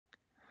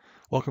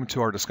Welcome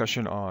to our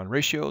discussion on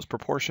ratios,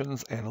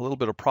 proportions, and a little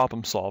bit of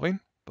problem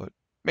solving, but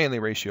mainly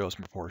ratios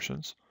and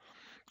proportions.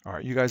 All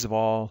right, you guys have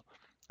all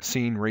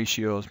seen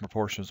ratios and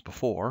proportions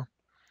before.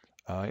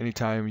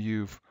 Anytime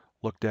you've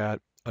looked at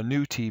a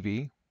new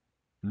TV,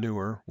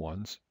 newer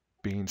ones,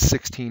 being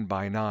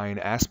 16:9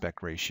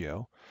 aspect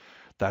ratio,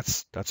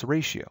 that's a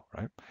ratio,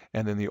 right?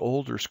 And then the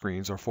older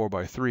screens are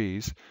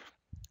 4:3s.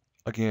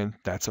 Again,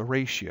 that's a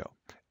ratio.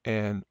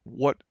 And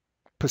what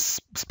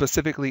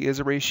specifically is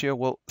a ratio?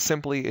 Well,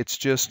 simply it's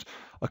just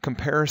a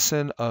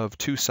comparison of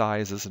two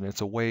sizes, and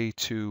it's a way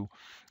to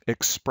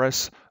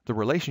express the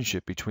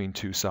relationship between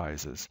two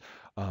sizes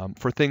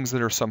for things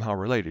that are somehow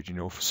related.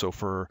 So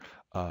for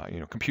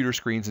computer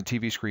screens and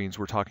TV screens,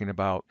 we're talking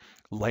about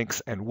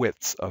lengths and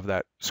widths of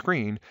that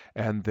screen,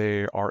 and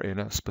they are in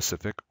a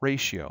specific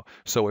ratio.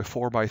 So a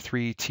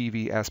 4:3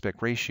 TV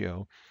aspect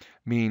ratio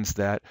means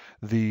that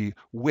the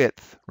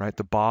width, right,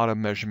 the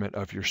bottom measurement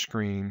of your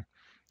screen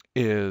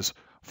is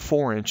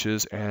 4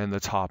 inches and the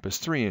top is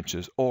 3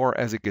 inches. Or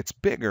as it gets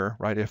bigger,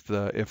 right, if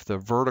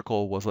the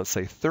vertical was, let's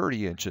say,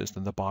 30 inches,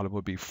 then the bottom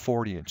would be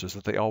 40 inches.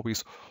 That they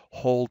always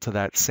hold to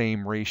that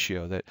same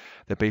ratio, that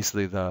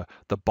basically the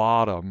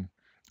bottom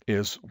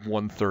is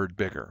 1/3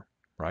 bigger,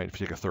 right? If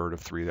you take 1/3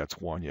 of 3, that's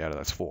 1, yeah,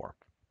 that's 4.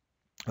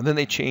 And then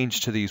they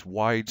changed to these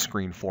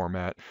widescreen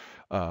format,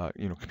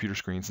 computer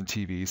screens and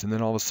TVs, and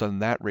then all of a sudden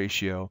that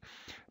ratio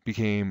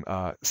became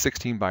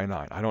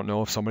 16:9. I don't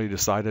know if somebody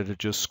decided to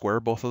just square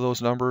both of those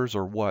numbers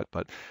or what,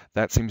 but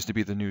that seems to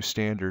be the new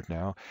standard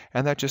now.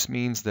 And that just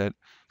means that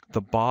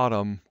the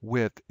bottom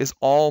width is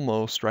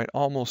almost, right,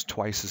 almost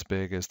twice as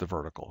big as the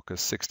vertical, because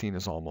 16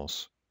 is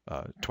almost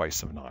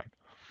twice of 9.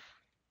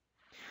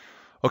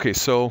 Okay,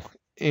 so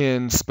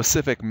in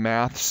specific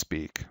math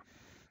speak,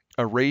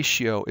 a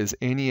ratio is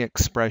any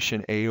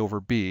expression A over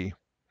B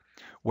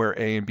where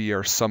A and B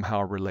are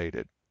somehow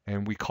related,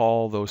 and we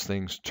call those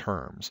things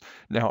terms.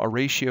 Now, a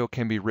ratio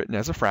can be written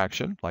as a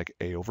fraction, like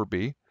A over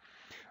B,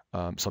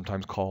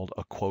 sometimes called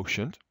a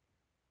quotient.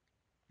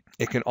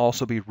 It can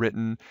also be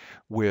written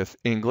with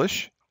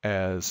English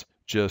as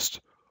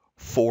just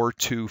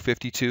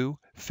 4/252,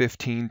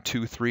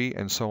 15/3,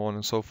 and so on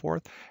and so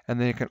forth. And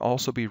then it can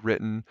also be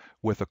written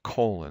with a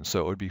colon,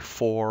 so it would be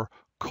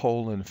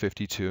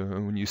 4:52.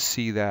 And when you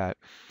see that,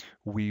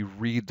 we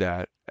read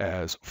that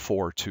as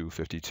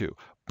 4/252.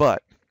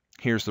 But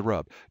here's the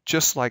rub.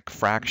 Just like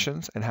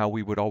fractions and how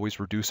we would always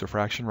reduce a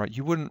fraction, right?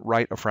 You wouldn't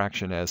write a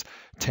fraction as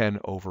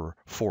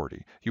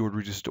 10/40. You would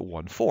reduce it to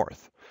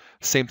 1/4.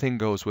 Same thing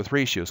goes with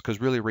ratios, because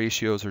really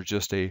ratios are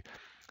just a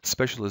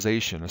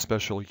specialization, a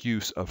special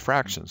use of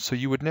fractions. So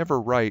you would never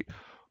write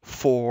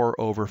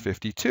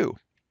 4/52.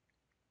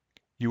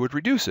 You would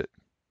reduce it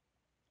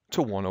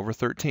to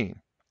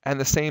 1/13. And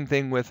the same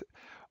thing with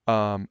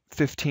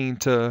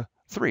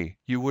 15/3.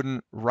 You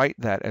wouldn't write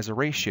that as a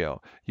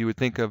ratio. You would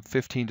think of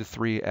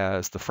 15/3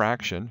 as the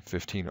fraction,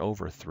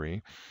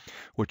 15/3,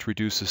 which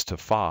reduces to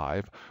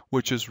 5,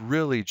 which is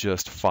really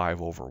just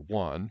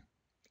 5/1.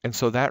 And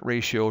so that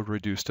ratio would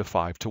reduce to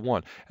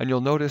 5/1. And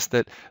you'll notice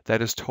that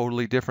that is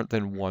totally different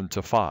than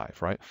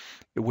 1/5, right?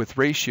 With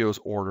ratios,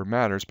 order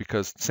matters,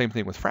 because same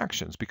thing with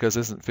fractions, because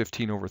isn't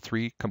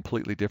 15/3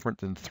 completely different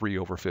than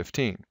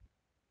 3/15?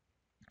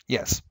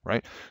 Yes,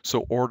 right?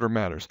 So order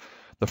matters.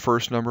 The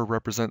first number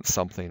represents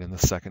something and the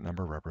second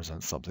number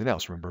represents something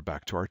else. Remember,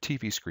 back to our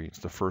TV screens,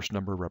 the first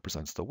number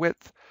represents the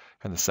width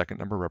and the second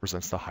number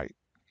represents the height.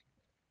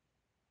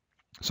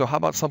 So how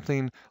about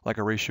something like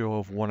a ratio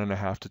of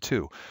 1.5 to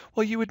 2?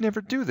 Well, you would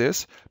never do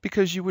this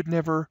because you would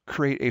never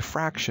create a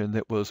fraction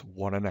that was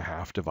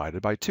 1.5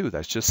 divided by 2.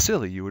 That's just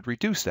silly. You would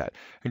reduce that.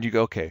 And you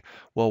go, okay,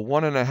 well,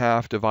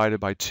 1.5 divided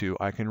by 2,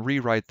 I can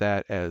rewrite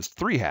that as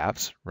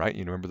 3/2, right?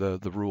 You remember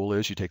the rule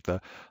is you take the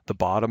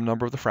bottom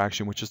number of the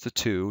fraction, which is the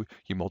 2,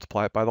 you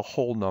multiply it by the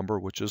whole number,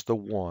 which is the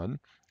 1.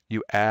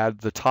 You add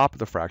the top of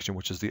the fraction,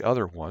 which is the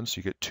other 1, so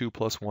you get 2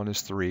 plus 1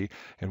 is 3,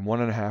 and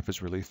 1.5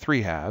 is really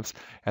 3/2.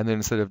 And then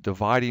instead of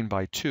dividing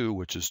by 2,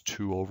 which is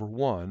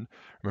 2/1,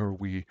 remember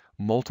we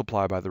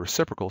multiply by the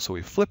reciprocal, so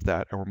we flip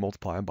that and we're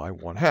multiplying by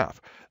 1/2.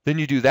 Then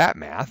you do that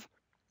math,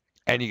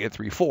 and you get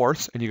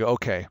 3/4, and you go,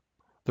 okay,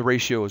 the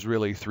ratio is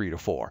really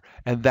 3/4.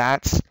 And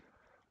that's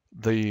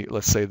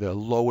let's say the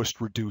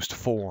lowest reduced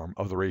form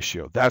of the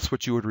ratio. That's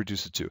what you would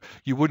reduce it to.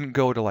 You wouldn't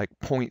go to like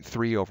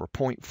 0.3 over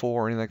 0.4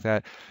 or anything like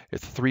that.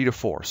 It's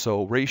 3/4.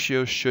 So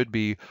ratios should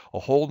be a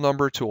whole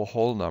number to a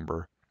whole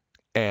number,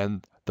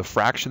 and the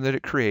fraction that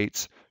it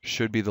creates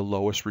should be the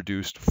lowest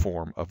reduced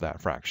form of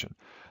that fraction.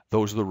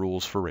 Those are the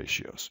rules for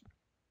ratios.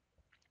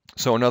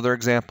 So another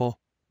example,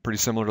 pretty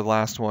similar to the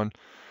last one.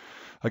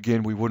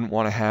 Again, we wouldn't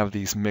want to have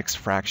these mixed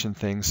fraction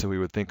things, so we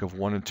would think of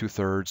 1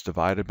 2/3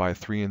 divided by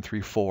 3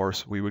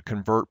 3/4. We would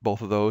convert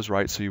both of those,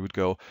 right? So you would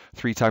go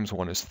 3 times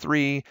 1 is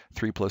 3,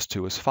 3 plus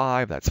 2 is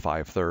 5, that's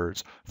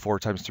 5/3. 4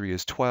 times 3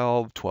 is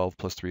 12, 12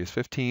 plus 3 is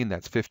 15,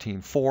 that's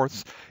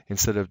 15/4.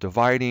 Instead of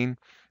dividing,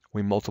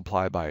 we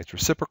multiply by its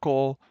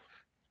reciprocal,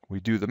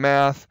 we do the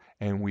math,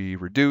 and we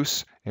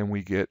reduce, and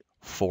we get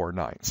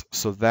 4/9.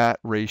 So that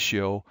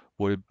ratio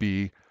would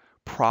be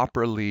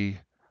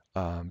properly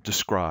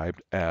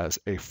described as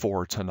a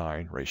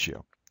 4:9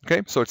 ratio.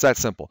 Okay, so it's that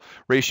simple.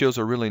 Ratios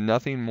are really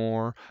nothing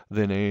more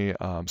than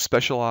a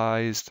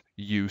specialized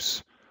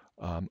use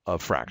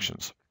of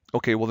fractions.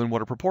 Okay, well then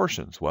what are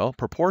proportions? Well,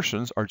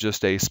 proportions are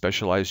just a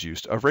specialized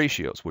use of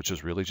ratios, which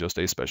is really just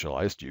a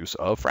specialized use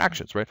of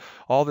fractions, right?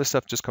 All this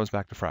stuff just comes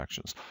back to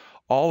fractions.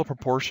 All a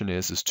proportion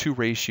is two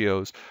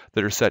ratios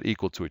that are set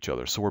equal to each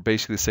other. So we're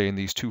basically saying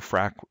these two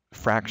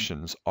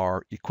fractions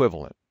are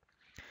equivalent.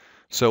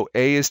 So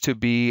A is to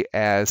B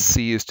as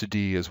C is to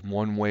D is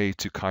one way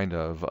to kind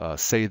of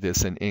say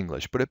this in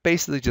English, but it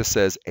basically just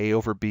says A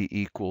over B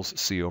equals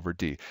C over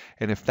D.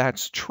 And if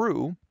that's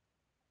true,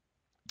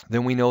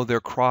 then we know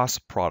their cross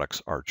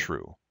products are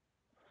true.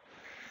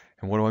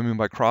 And what do I mean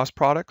by cross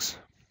products?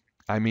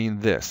 I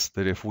mean this,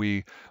 that if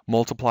we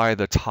multiply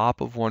the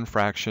top of one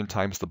fraction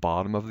times the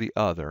bottom of the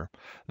other,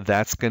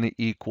 that's going to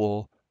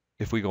equal,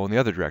 if we go in the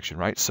other direction,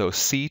 right? So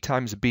C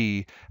times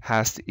B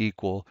has to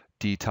equal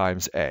D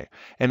times A.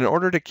 And in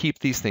order to keep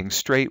these things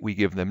straight, we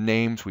give them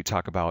names. We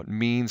talk about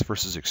means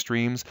versus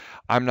extremes.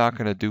 I'm not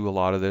going to do a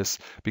lot of this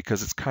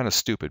because it's kind of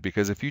stupid,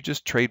 because if you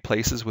just trade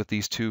places with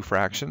these two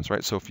fractions,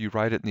 right? So if you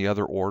write it in the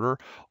other order,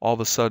 all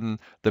of a sudden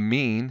the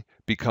mean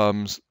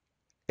becomes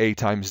A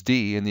times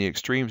D and the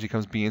extremes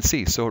becomes B and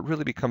C. So it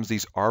really becomes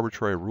these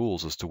arbitrary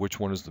rules as to which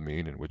one is the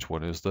mean and which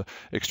one is the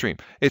extreme.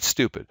 It's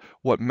stupid.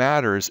 What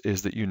matters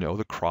is that you know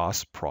the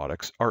cross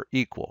products are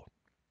equal.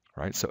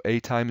 Right? So A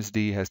times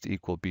D has to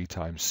equal B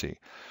times C.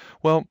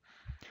 Well,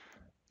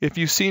 if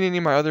you've seen any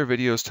of my other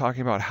videos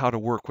talking about how to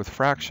work with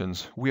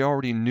fractions, we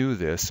already knew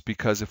this,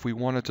 because if we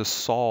wanted to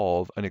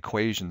solve an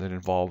equation that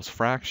involves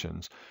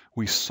fractions,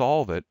 we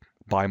solve it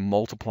by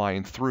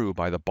multiplying through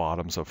by the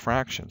bottoms of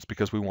fractions,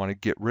 because we want to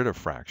get rid of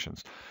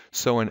fractions.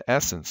 So in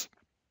essence,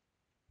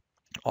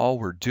 all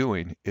we're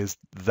doing is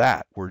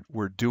that.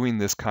 We're doing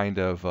this kind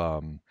of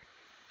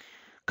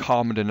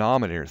common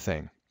denominator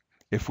thing.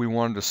 If we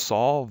wanted to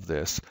solve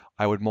this,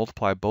 I would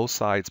multiply both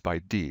sides by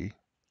D,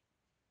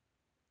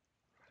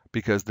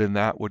 because then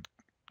that would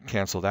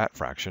cancel that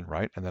fraction,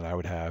 right? And then I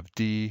would have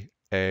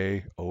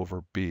dA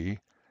over B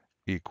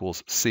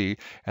equals C.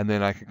 And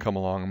then I could come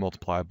along and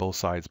multiply both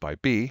sides by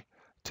B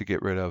to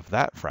get rid of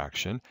that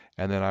fraction.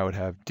 And then I would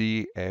have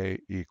dA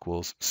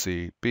equals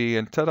CB.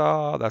 And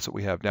ta-da, that's what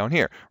we have down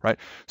here, right?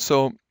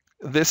 So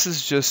this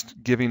is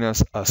just giving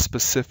us a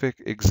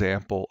specific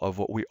example of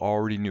what we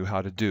already knew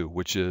how to do,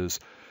 which is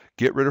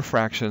get rid of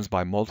fractions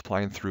by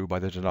multiplying through by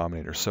the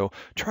denominator. So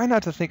try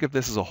not to think of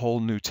this as a whole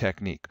new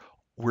technique.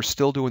 We're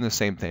still doing the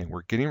same thing.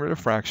 We're getting rid of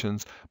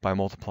fractions by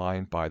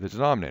multiplying by the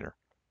denominator.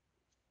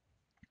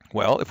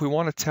 Well, if we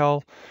want to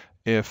tell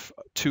if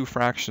two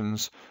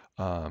fractions,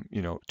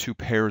 two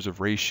pairs of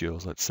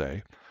ratios, let's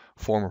say,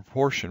 form a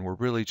proportion, we're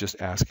really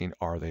just asking,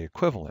 are they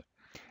equivalent?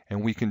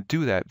 And we can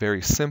do that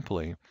very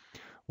simply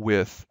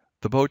with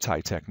the bow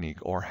tie technique,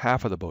 or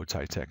half of the bow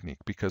tie technique,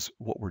 because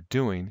what we're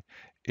doing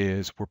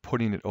is we're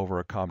putting it over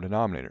a common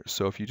denominator.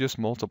 So if you just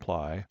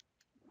multiply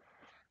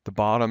the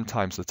bottom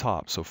times the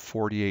top, so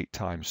 48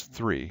 times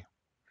 3,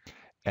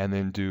 and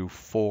then do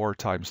 4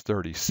 times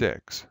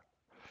 36.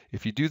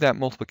 If you do that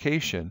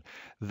multiplication,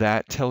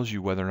 that tells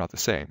you whether or not the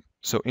same.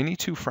 So any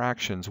two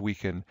fractions we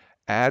can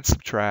add,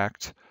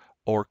 subtract,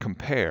 or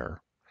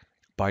compare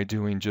by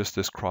doing just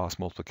this cross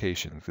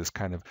multiplication, this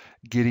kind of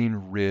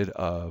getting rid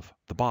of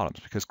the bottoms,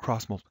 because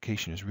cross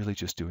multiplication is really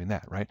just doing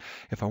that, right?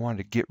 If I wanted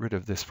to get rid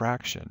of this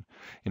fraction,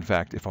 in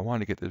fact, if I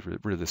wanted to get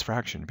rid of this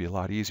fraction, it'd be a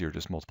lot easier to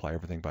just multiply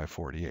everything by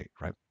 48,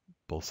 right?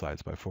 Both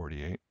sides by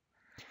 48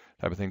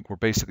 type of thing. We're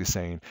basically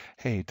saying,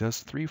 hey,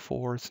 does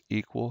 3/4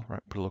 equal,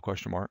 right? Put a little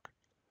question mark,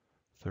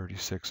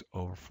 36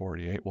 over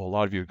 48. Well, a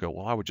lot of you would go,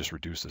 well, I would just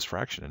reduce this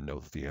fraction and know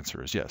that the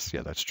answer is yes.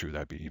 Yeah, that's true.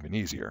 That'd be even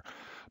easier.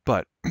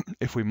 But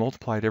if we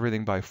multiplied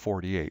everything by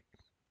 48,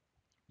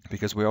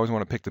 because we always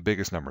want to pick the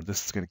biggest number,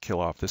 this is going to kill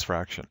off this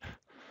fraction.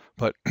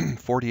 But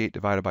 48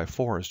 divided by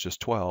 4 is just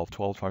 12.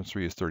 12 times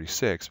 3 is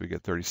 36. We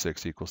get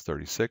 36 equals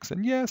 36.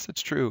 And yes,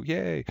 it's true.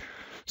 Yay.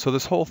 So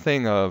this whole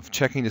thing of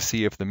checking to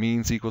see if the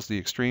means equals the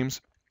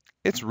extremes,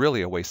 it's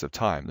really a waste of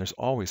time. There's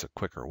always a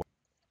quicker way.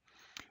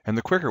 And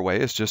the quicker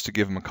way is just to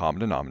give them a common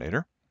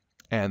denominator.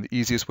 And the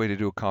easiest way to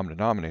do a common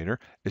denominator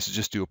is to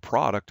just do a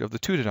product of the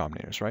two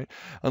denominators, right?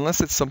 Unless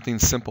it's something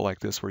simple like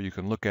this where you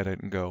can look at it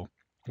and go,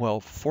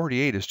 well,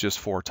 48 is just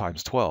 4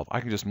 times 12.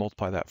 I can just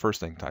multiply that first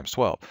thing times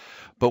 12.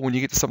 But when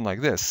you get to something like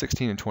this,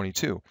 16 and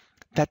 22,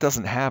 that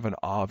doesn't have an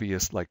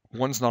obvious, like,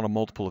 one's not a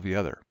multiple of the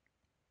other.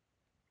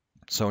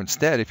 So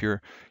instead, if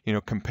you're,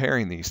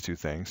 comparing these two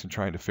things and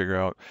trying to figure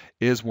out,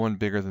 is one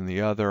bigger than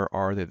the other?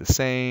 Are they the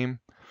same?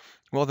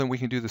 Well, then we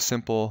can do the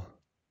simple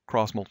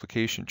cross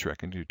multiplication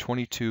trick and do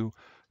 22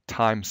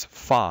 times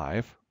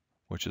 5,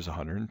 which is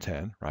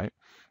 110, right?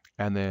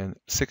 And then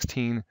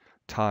 16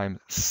 times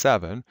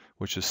 7,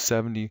 which is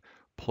 70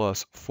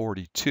 plus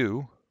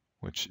 42,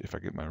 which, if I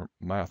get my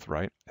math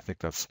right, I think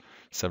that's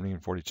 70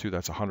 and 42,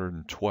 that's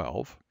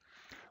 112.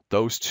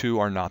 Those two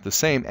are not the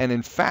same. And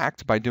in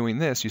fact, by doing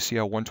this, you see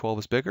how 112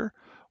 is bigger?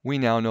 We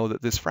now know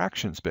that this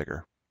fraction's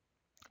bigger.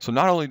 So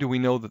not only do we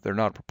know that they're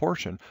not a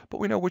proportion, but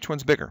we know which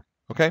one's bigger.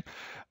 Okay,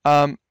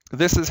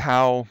 this is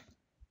how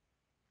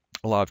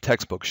a lot of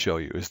textbooks show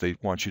you, is they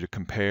want you to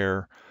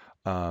compare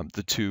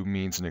the two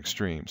means and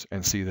extremes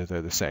and see that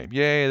they're the same.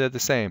 Yay, they're the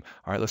same.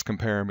 All right, let's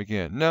compare them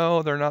again.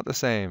 No, they're not the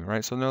same,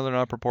 right? So no, they're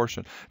not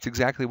proportional. It's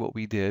exactly what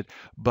we did,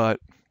 but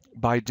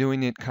by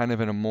doing it kind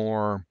of in a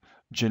more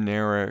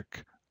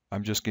generic,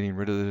 I'm just getting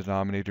rid of the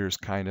denominators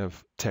kind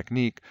of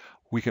technique,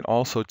 we can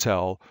also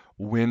tell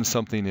when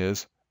something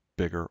is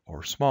bigger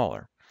or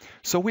smaller.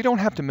 So we don't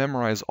have to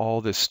memorize all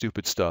this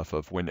stupid stuff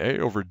of when A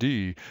over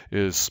D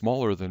is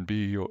smaller than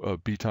B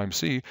times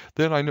C,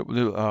 then I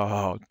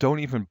know, don't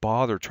even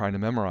bother trying to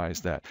memorize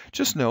that.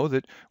 Just know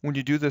that when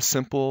you do this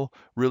simple,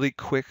 really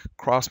quick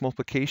cross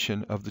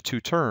multiplication of the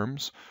two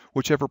terms,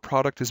 whichever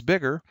product is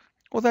bigger,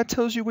 well, that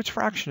tells you which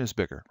fraction is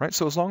bigger, right?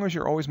 So as long as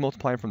you're always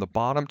multiplying from the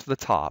bottom to the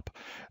top,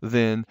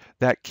 then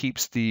that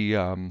keeps the,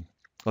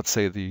 let's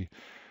say the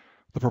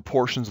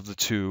proportions of the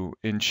two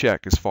in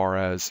check as far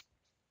as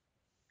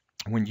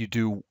when you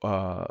do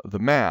the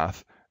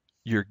math,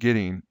 you're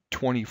getting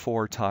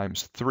 24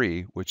 times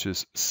 3, which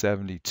is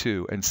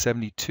 72. And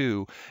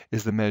 72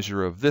 is the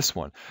measure of this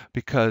one,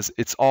 because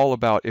it's all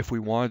about, if we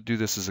want to do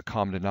this as a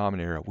common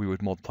denominator, we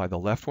would multiply the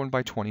left one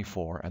by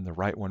 24 and the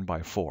right one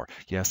by 4.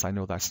 Yes, I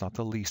know that's not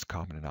the least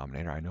common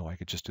denominator. I know I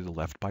could just do the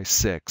left by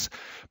 6.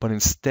 But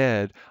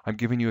instead, I'm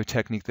giving you a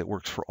technique that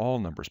works for all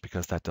numbers,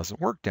 because that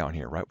doesn't work down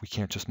here, right? We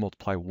can't just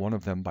multiply one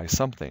of them by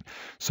something.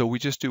 So we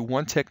just do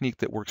one technique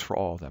that works for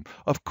all of them.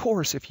 Of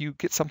course, if you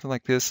get something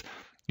like this,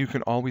 you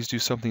can always do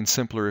something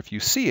simpler if you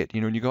see it,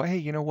 and you go, hey,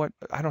 you know what?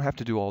 I don't have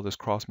to do all this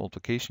cross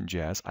multiplication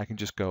jazz. I can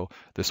just go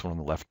this one on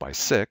the left by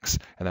 6,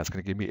 and that's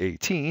going to give me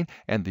 18,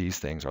 and these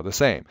things are the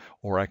same.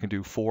 Or I can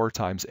do 4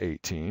 times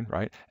 18,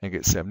 right, and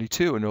get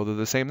 72, and know they're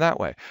the same that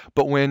way.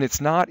 But when it's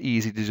not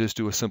easy to just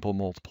do a simple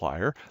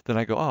multiplier, then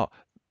I go, oh,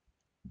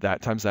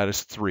 that times that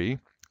is 3.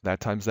 That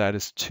times that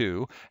is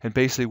 2. And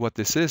basically what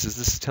this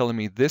is telling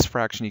me this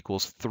fraction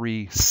equals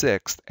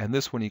 3/6, and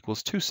this one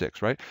equals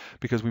 2/6, right?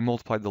 Because we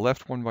multiplied the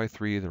left one by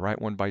 3, the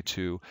right one by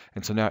 2,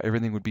 and so now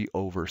everything would be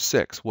over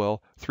 6.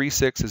 Well,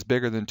 3/6 is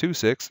bigger than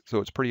 2/6,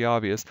 so it's pretty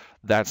obvious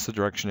that's the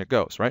direction it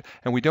goes, right?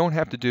 And we don't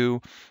have to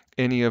do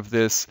any of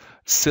this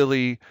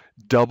silly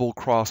double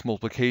cross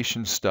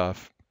multiplication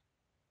stuff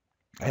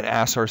and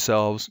ask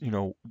ourselves,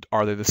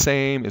 are they the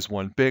same? Is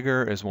one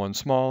bigger? Is one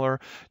smaller?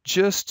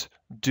 Just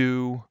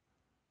do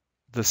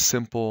the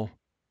simple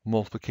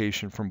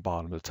multiplication from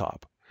bottom to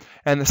top.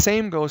 And the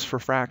same goes for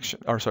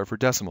for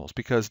decimals,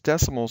 because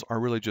decimals are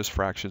really just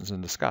fractions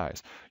in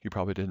disguise. You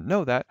probably didn't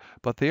know that,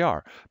 but they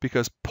are,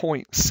 because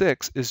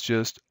 0.6 is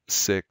just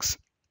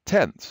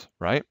 6/10,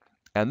 right?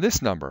 And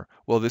this number,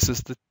 well, this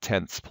is the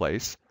tenths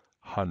place,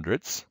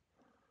 hundredths,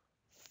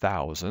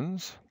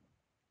 thousands,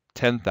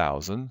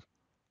 10,000,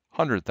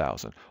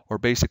 100,000, or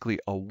basically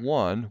a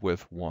 1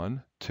 with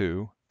 1,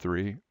 2,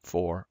 3,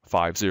 4,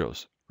 5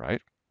 zeros,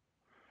 right?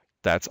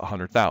 That's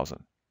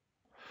 100,000.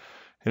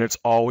 And it's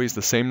always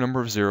the same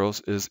number of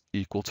zeros is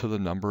equal to the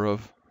number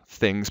of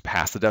things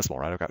past the decimal,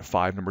 right? I've got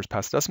 5 numbers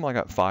past the decimal, I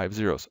got 5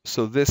 zeros.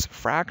 So this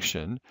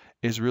fraction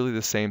is really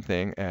the same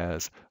thing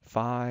as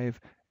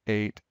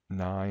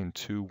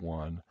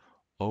 58921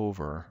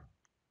 over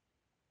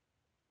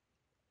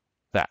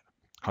that,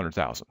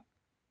 100,000.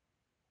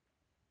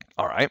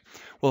 All right,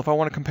 well, if I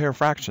want to compare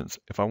fractions,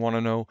 if I want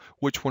to know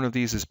which one of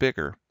these is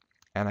bigger,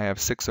 and I have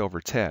 6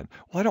 over 10,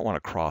 well, I don't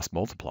want to cross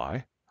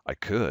multiply. I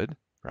could,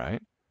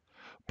 right?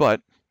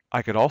 But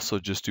I could also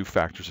just do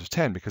factors of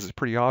 10, because it's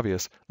pretty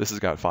obvious this has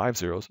got 5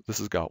 zeros, this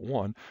has got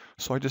 1,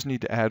 so I just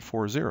need to add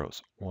 4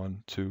 zeros.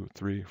 1, 2,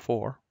 3,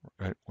 4,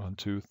 right? 1,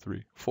 2,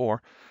 3,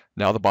 4.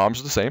 Now the bottoms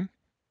are the same.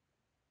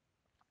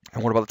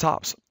 And what about the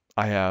tops?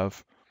 I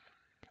have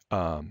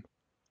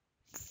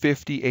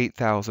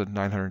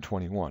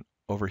 58,921.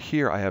 Over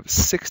here I have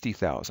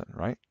 60,000,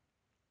 right?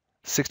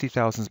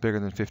 60,000 is bigger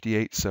than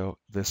 58, so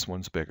this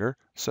one's bigger,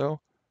 so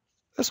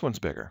this one's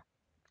bigger.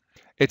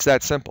 It's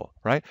that simple,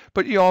 right?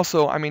 But you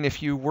also,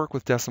 if you work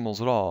with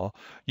decimals at all,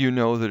 you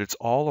know that it's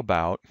all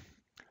about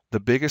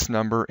the biggest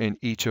number in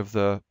each of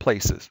the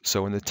places.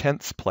 So in the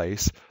tenths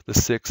place, the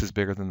 6 is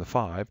bigger than the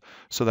 5,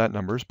 so that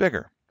number is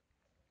bigger.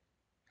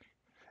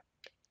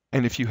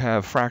 And if you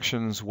have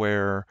fractions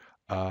where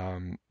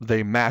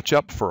they match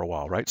up for a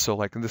while, right? So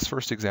like in this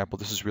first example,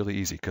 this is really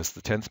easy, because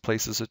the tenths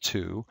place is a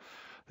 2,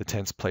 the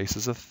tenths place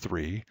is a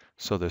 3,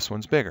 so this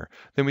one's bigger.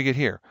 Then we get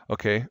here,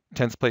 okay,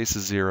 tenths place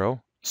is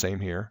 0,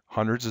 same here.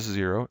 Hundreds is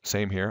 0,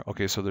 same here.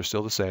 Okay, so they're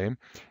still the same.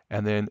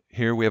 And then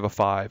here we have a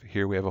 5,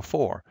 here we have a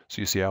 4.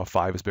 So you see how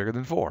 5 is bigger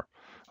than 4.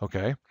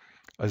 Okay,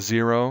 a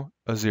 0,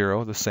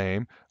 the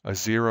same. A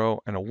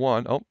 0 and a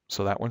 1, oh,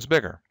 so that one's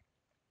bigger.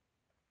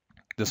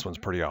 This one's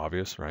pretty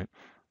obvious, right?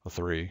 A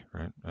 3,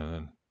 right? And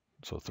then,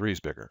 so 3 is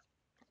bigger.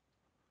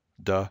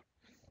 Duh.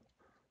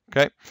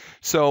 Okay,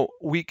 so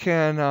we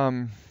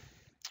can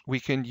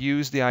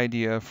use the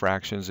idea of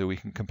fractions, and we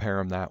can compare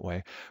them that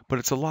way, but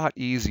it's a lot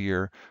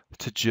easier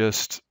to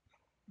just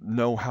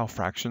know how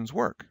fractions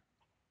work.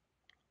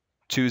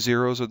 Two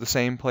zeros are the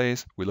same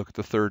place. We look at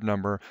the third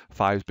number.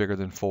 5 is bigger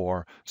than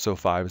 4, so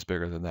 5 is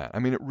bigger than that. I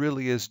mean, it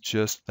really is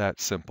just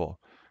that simple.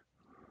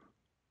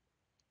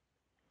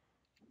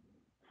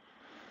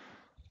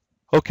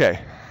 Okay,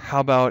 how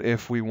about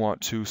if we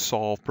want to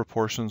solve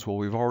proportions? Well,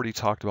 we've already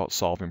talked about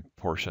solving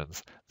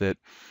proportions, that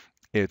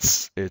it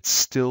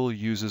still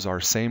uses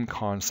our same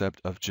concept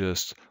of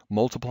just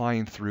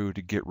multiplying through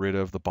to get rid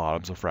of the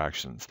bottoms of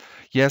fractions.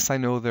 Yes, I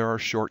know there are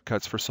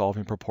shortcuts for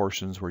solving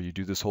proportions where you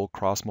do this whole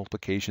cross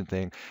multiplication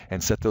thing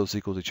and set those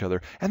equal to each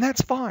other, and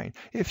that's fine.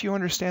 If you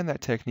understand that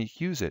technique,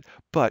 use it.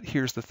 But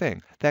here's the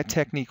thing, that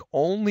technique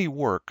only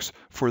works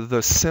for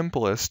the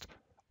simplest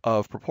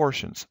of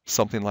proportions,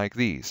 something like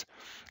these.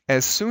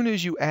 As soon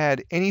as you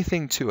add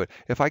anything to it,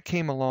 if I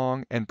came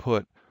along and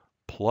put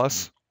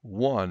plus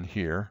 1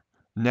 here,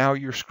 now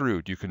you're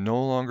screwed. You can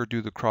no longer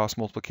do the cross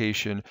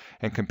multiplication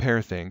and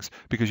compare things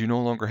because you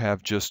no longer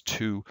have just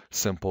two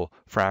simple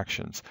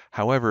fractions.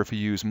 However, if you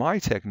use my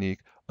technique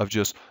of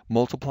just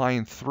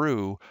multiplying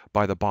through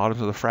by the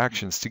bottoms of the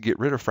fractions to get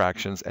rid of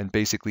fractions and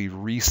basically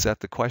reset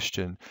the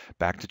question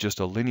back to just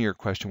a linear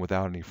question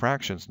without any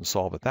fractions and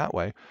solve it that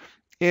way,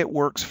 it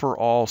works for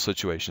all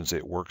situations.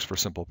 It works for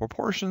simple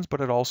proportions, but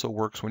it also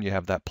works when you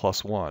have that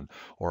plus 1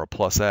 or a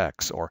plus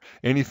x or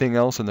anything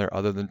else in there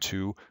other than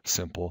two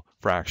simple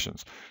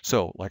fractions.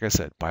 So, like I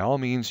said, by all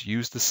means,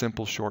 use the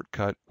simple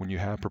shortcut when you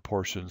have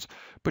proportions,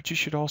 but you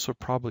should also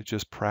probably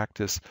just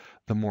practice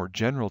the more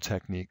general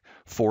technique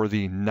for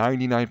the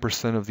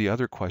 99% of the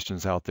other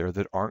questions out there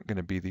that aren't going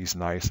to be these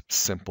nice,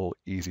 simple,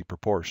 easy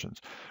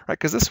proportions, right?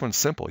 Because this one's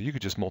simple. You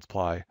could just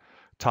multiply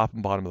top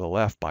and bottom of the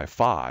left by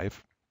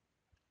 5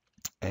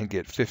 and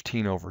get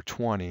 15 over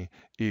 20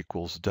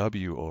 equals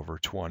W over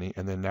 20.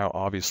 And then now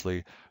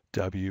obviously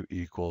W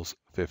equals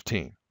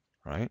 15,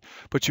 right?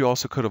 But you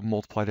also could have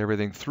multiplied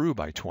everything through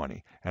by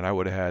 20 and I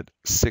would have had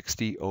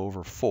 60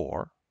 over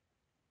 4,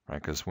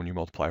 right? Because when you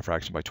multiply a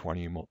fraction by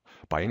 20,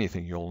 by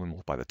anything, you only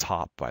multiply the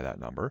top by that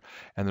number.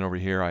 And then over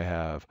here I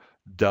have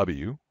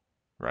W,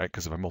 right?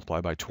 Because if I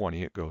multiply by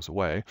 20, it goes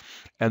away.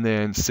 And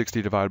then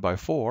 60 divided by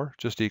 4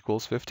 just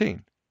equals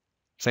 15.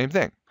 Same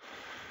thing.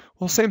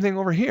 Well, same thing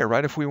over here,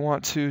 right? If we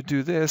want to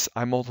do this,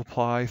 I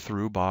multiply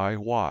through by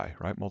y,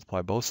 right?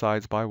 Multiply both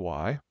sides by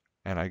y,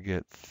 and I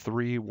get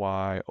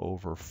 3y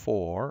over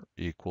 4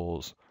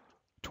 equals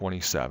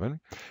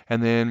 27.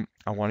 And then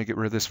I want to get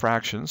rid of this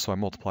fraction, so I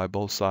multiply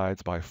both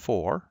sides by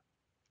 4.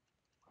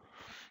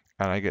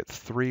 And I get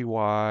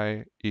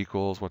 3y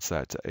equals, what's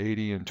that,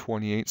 80 and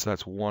 28, so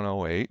that's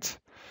 108.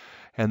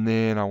 And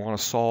then I want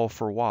to solve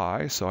for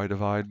y, so I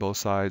divide both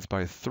sides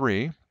by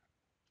 3.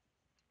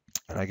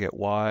 And I get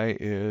y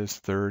is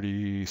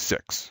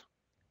 36.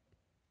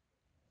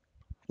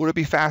 Would it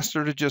be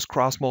faster to just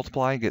cross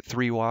multiply and get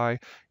 3y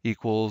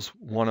equals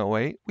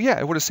 108? Well, yeah,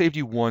 it would have saved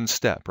you one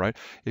step, right?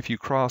 If you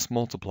cross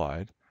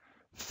multiplied,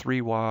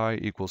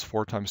 3y equals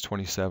 4 times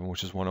 27,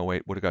 which is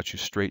 108, would have got you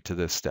straight to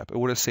this step. It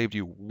would have saved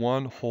you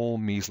one whole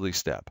measly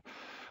step.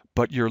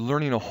 But you're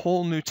learning a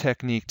whole new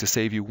technique to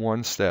save you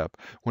one step,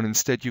 when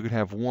instead you could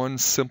have one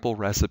simple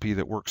recipe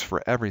that works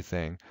for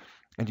everything.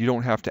 And you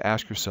don't have to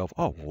ask yourself,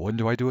 oh, well, when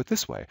do I do it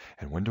this way?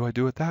 And when do I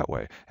do it that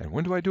way? And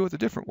when do I do it the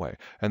different way?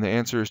 And the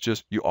answer is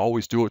just, you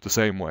always do it the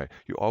same way.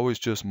 You always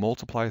just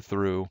multiply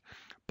through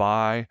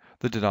by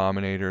the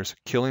denominators,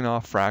 killing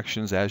off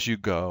fractions as you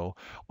go.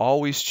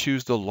 Always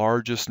choose the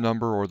largest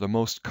number or the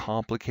most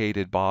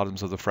complicated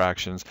bottoms of the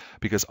fractions,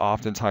 because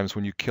oftentimes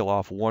when you kill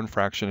off one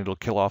fraction, it'll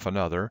kill off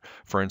another.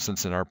 For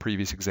instance, in our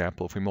previous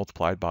example, if we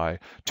multiplied by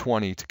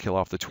 20 to kill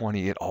off the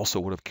 20, it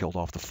also would have killed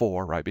off the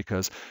 4, right?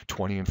 Because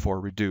 20 and 4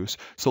 reduce.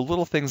 So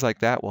little things like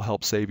that will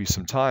help save you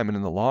some time, and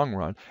in the long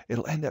run,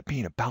 it'll end up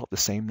being about the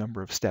same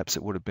number of steps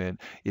it would have been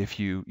if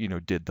you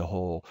did the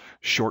whole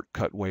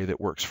shortcut way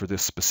that works for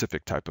this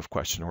specific type of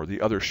question, or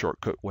the other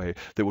shortcut way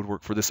that would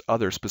work for this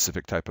other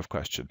specific type of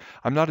question.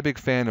 I'm not a big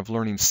fan of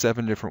learning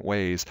 7 different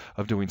ways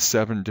of doing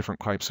 7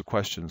 different types of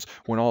questions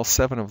when all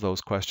 7 of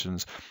those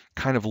questions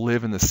kind of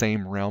live in the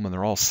same realm and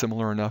they're all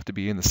similar enough to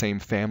be in the same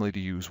family to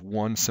use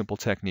one simple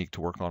technique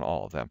to work on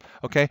all of them.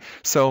 Okay,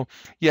 so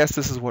yes,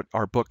 this is what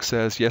our book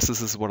says. Yes,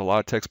 this is what a lot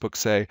of textbooks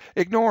say.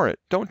 Ignore it.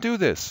 Don't do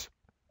this.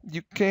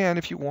 You can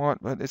if you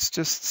want, but it's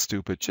just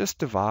stupid. Just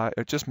divide,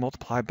 or just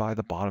multiply by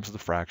the bottoms of the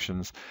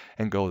fractions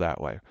and go that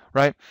way,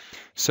 right?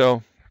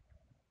 So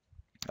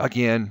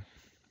again,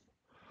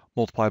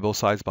 multiply both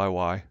sides by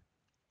y.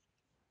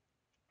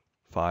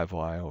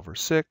 5y over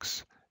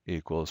 6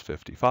 equals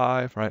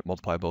 55, right?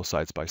 Multiply both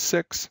sides by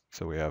 6,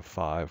 so we have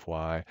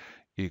 5y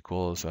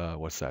equals,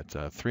 what's that,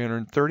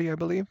 330, I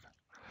believe?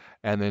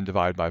 And then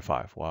divide by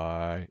 5,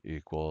 y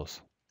equals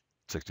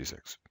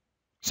 66.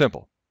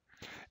 Simple.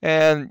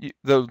 And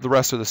the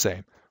rest are the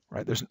same,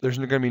 right? There's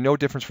going to be no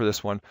difference for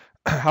this one.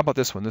 How about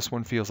this one? This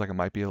one feels like it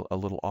might be a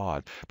little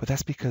odd, but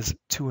that's because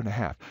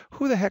 2.5.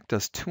 Who the heck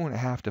does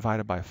 2.5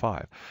 divided by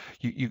 5?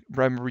 You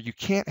remember, you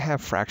can't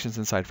have fractions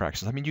inside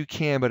fractions. I mean, you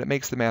can, but it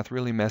makes the math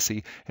really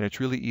messy, and it's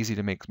really easy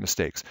to make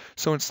mistakes.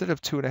 So instead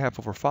of 2.5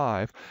 over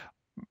 5,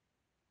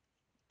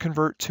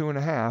 convert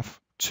 2.5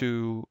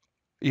 to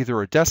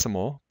either a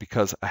decimal,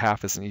 because a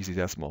half is an easy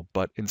decimal,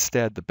 but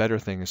instead the better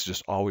thing is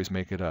just always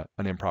make it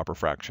an improper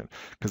fraction,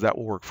 because that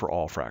will work for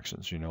all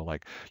fractions. You know,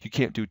 like you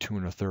can't do 2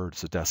 1/3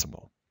 as a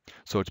decimal.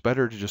 So it's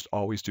better to just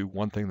always do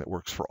one thing that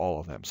works for all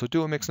of them. So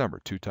do a mixed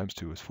number. 2 times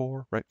 2 is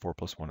 4, right? 4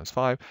 plus 1 is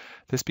 5.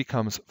 This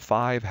becomes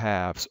 5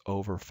 halves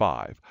over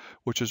 5,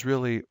 which is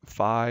really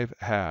 5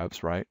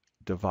 halves, right,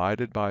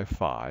 divided by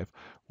 5,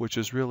 which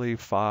is really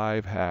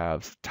 5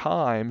 halves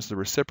times the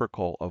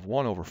reciprocal of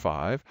 1 over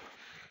 5,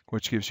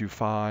 which gives you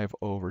 5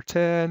 over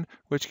 10,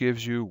 which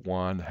gives you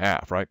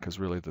 1/2, right? Because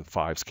really the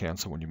 5's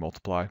cancel when you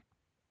multiply.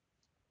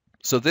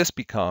 So this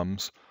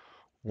becomes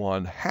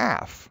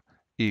 1/2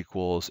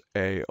 equals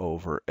a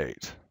over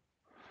 8.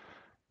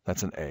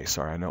 That's an a,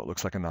 sorry, I know it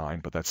looks like a 9,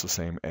 but that's the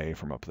same a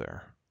from up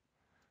there.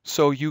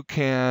 So you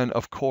can,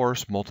 of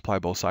course, multiply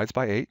both sides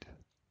by 8.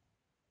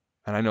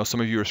 And I know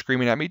some of you are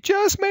screaming at me,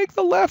 just make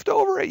the left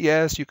over 8.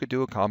 Yes, you could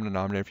do a common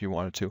denominator if you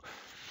wanted to,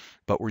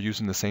 but we're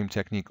using the same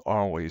technique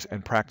always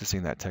and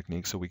practicing that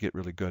technique so we get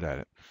really good at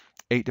it.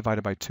 8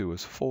 divided by 2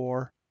 is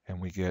 4, and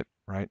we get,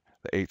 right,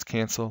 the 8's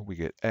cancel, we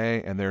get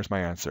a, and there's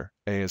my answer.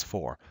 A is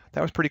 4.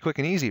 That was pretty quick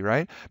and easy,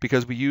 right?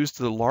 Because we used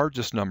the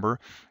largest number.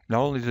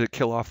 Not only did it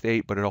kill off the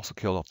 8, but it also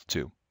killed off the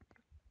 2.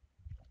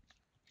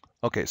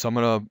 Okay, so I'm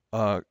going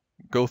to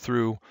go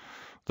through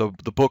the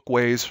book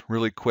ways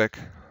really quick.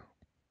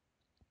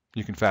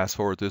 You can fast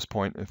forward this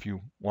point if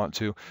you want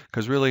to,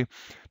 because really,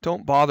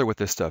 don't bother with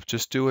this stuff.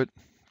 Just do it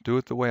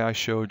the way I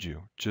showed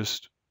you.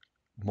 Just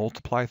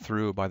multiply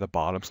through by the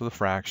bottoms of the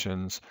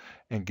fractions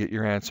and get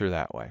your answer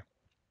that way.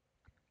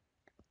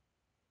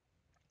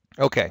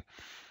 Okay,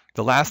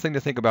 the last thing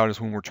to think about is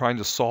when we're trying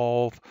to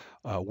solve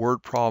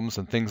word problems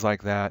and things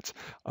like that,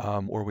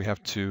 where we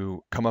have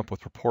to come up with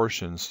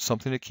proportions,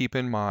 something to keep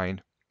in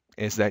mind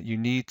is that you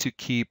need to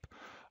keep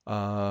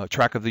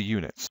track of the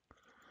units.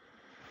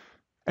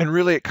 And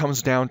really it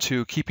comes down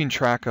to keeping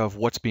track of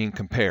what's being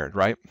compared,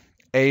 right?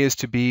 A is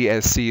to B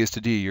as C is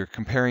to D. You're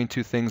comparing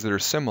two things that are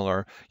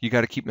similar. You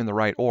got to keep them in the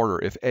right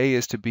order. If A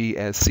is to B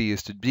as C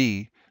is to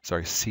D,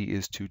 C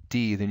is to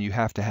D, then you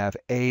have to have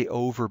A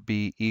over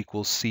B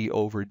equals C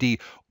over D.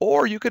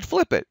 Or you could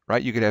flip it,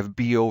 right? You could have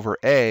B over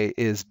A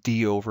is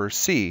D over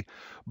C.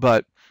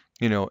 But,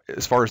 you know,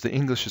 as far as the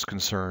English is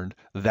concerned,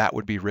 that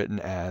would be written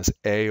as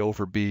A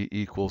over B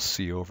equals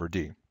C over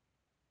D.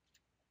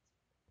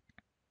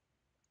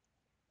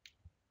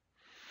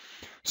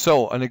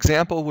 So an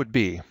example would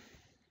be,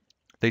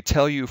 they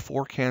tell you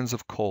 4 cans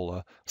of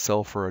cola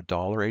sell for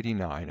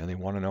 $1.89, and they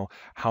want to know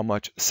how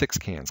much 6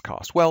 cans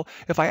cost. Well,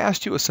 if I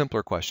asked you a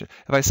simpler question,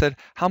 if I said,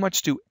 how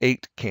much do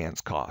 8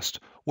 cans cost?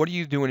 What are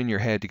you doing in your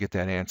head to get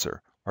that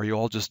answer? Are you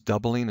all just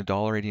doubling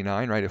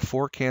 $1.89, right? If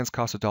 4 cans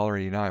cost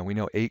 $1.89, we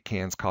know 8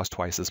 cans cost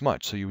twice as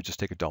much. So you would just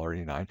take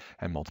 $1.89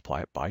 and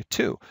multiply it by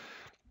 2.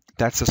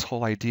 That's this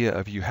whole idea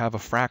of you have a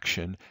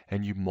fraction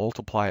and you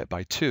multiply it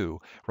by 2,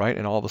 right?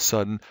 And all of a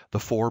sudden the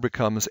 4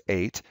 becomes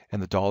 8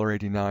 and the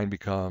 $1.89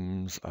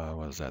 becomes,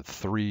 what is that,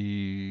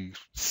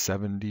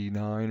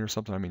 $3.79 or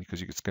something? I mean,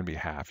 because it's going to be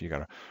half. You got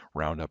to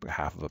round up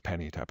half of a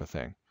penny type of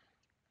thing.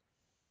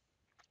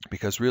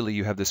 Because really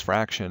you have this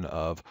fraction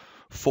of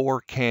 4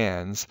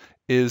 cans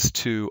is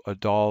to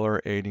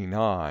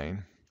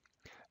 $1.89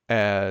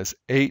 as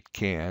 8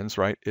 cans,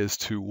 right, is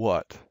to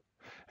what?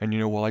 And you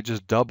know, well, I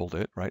just doubled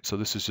it, right? So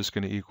this is just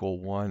going to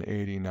equal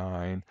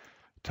 189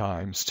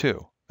 times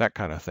 2, that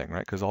kind of thing,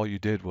 right? Because all you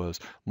did was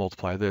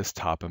multiply this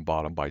top and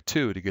bottom by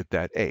 2 to get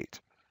that 8.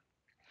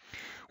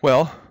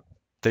 Well,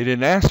 they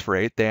didn't ask for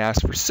 8, they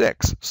asked for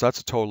 6. So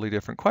that's a totally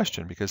different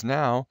question, because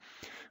now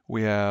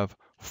we have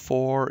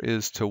 4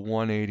 is to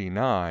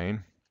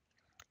 189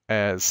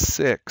 as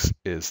 6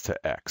 is to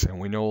x. And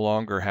we no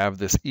longer have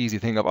this easy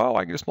thing of, oh,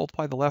 I can just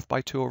multiply the left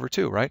by 2 over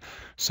 2, right?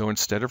 So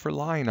instead of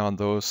relying on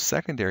those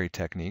secondary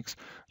techniques,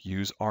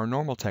 use our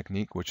normal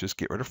technique, which is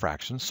get rid of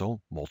fractions. So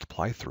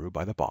multiply through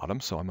by the bottom.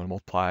 So I'm going to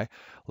multiply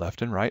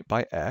left and right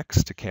by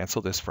x to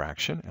cancel this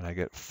fraction. And I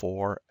get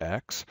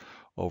 4x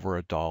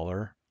over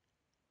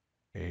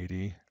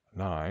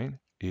 $1.89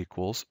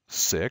 equals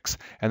 6.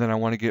 And then I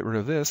want to get rid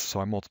of this. So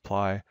I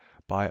multiply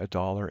by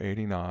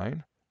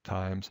 $1.89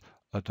 times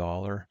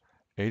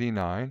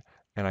 $1.89,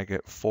 and I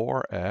get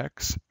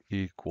 4x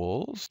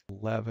equals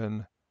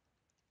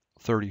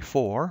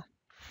 1134.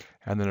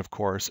 And then, of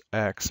course,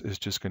 x is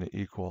just going to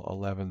equal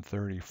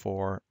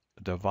 1134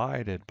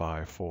 divided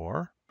by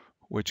 4,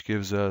 which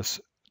gives us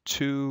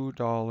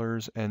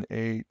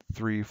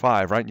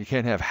 $2.835, right? And you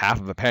can't have half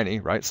of a penny,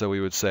 right? So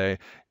we would say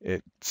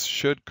it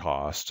should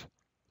cost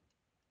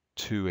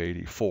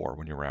 $2.84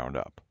 when you round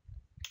up.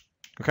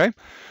 Okay?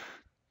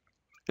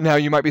 Now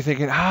you might be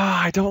thinking,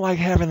 I don't like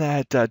having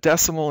that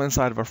decimal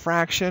inside of a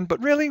fraction,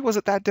 but really, was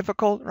it that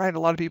difficult, right? A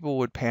lot of people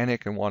would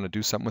panic and want to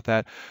do something with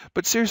that.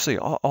 But seriously,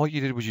 all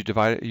you did was you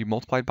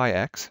multiplied by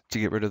x to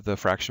get rid of the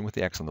fraction with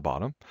the x on the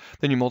bottom.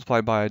 Then you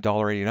multiplied by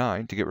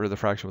 $1.89 to get rid of the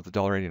fraction with the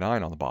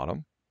 $1.89 on the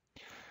bottom.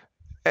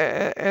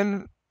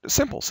 And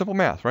simple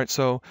math, right?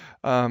 So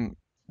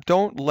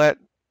don't let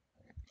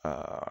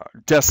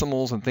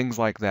decimals and things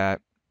like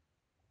that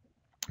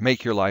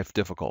make your life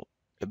difficult.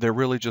 they're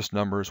really just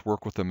numbers.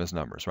 Work with them as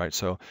numbers, right?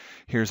 So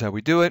here's how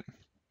we do it.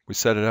 We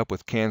set it up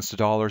with cans to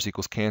dollars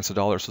equals cans to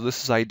dollars. So this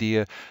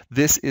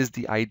is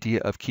the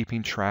idea of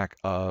keeping track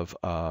of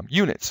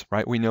units,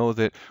 right? We know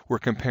that we're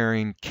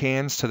comparing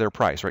cans to their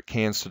price, right?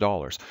 Cans to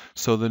dollars.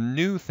 So the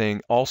new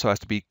thing also has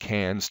to be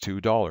cans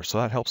to dollars. So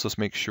that helps us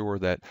make sure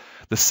that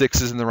the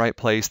 6 is in the right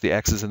place, the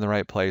X is in the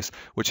right place,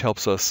 which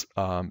helps us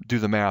do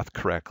the math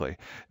correctly.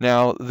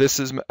 Now, this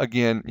is,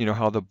 again,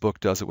 how the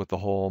book does it with the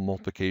whole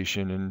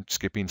multiplication and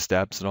skipping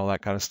steps and all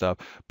that kind of stuff.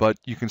 But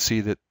you can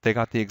see that they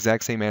got the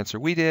exact same answer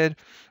we did.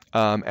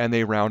 And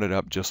they rounded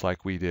up just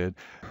like we did.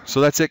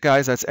 So that's it,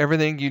 guys. That's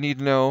everything you need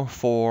to know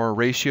for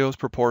ratios,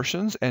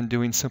 proportions, and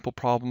doing simple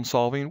problem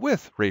solving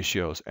with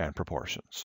ratios and proportions.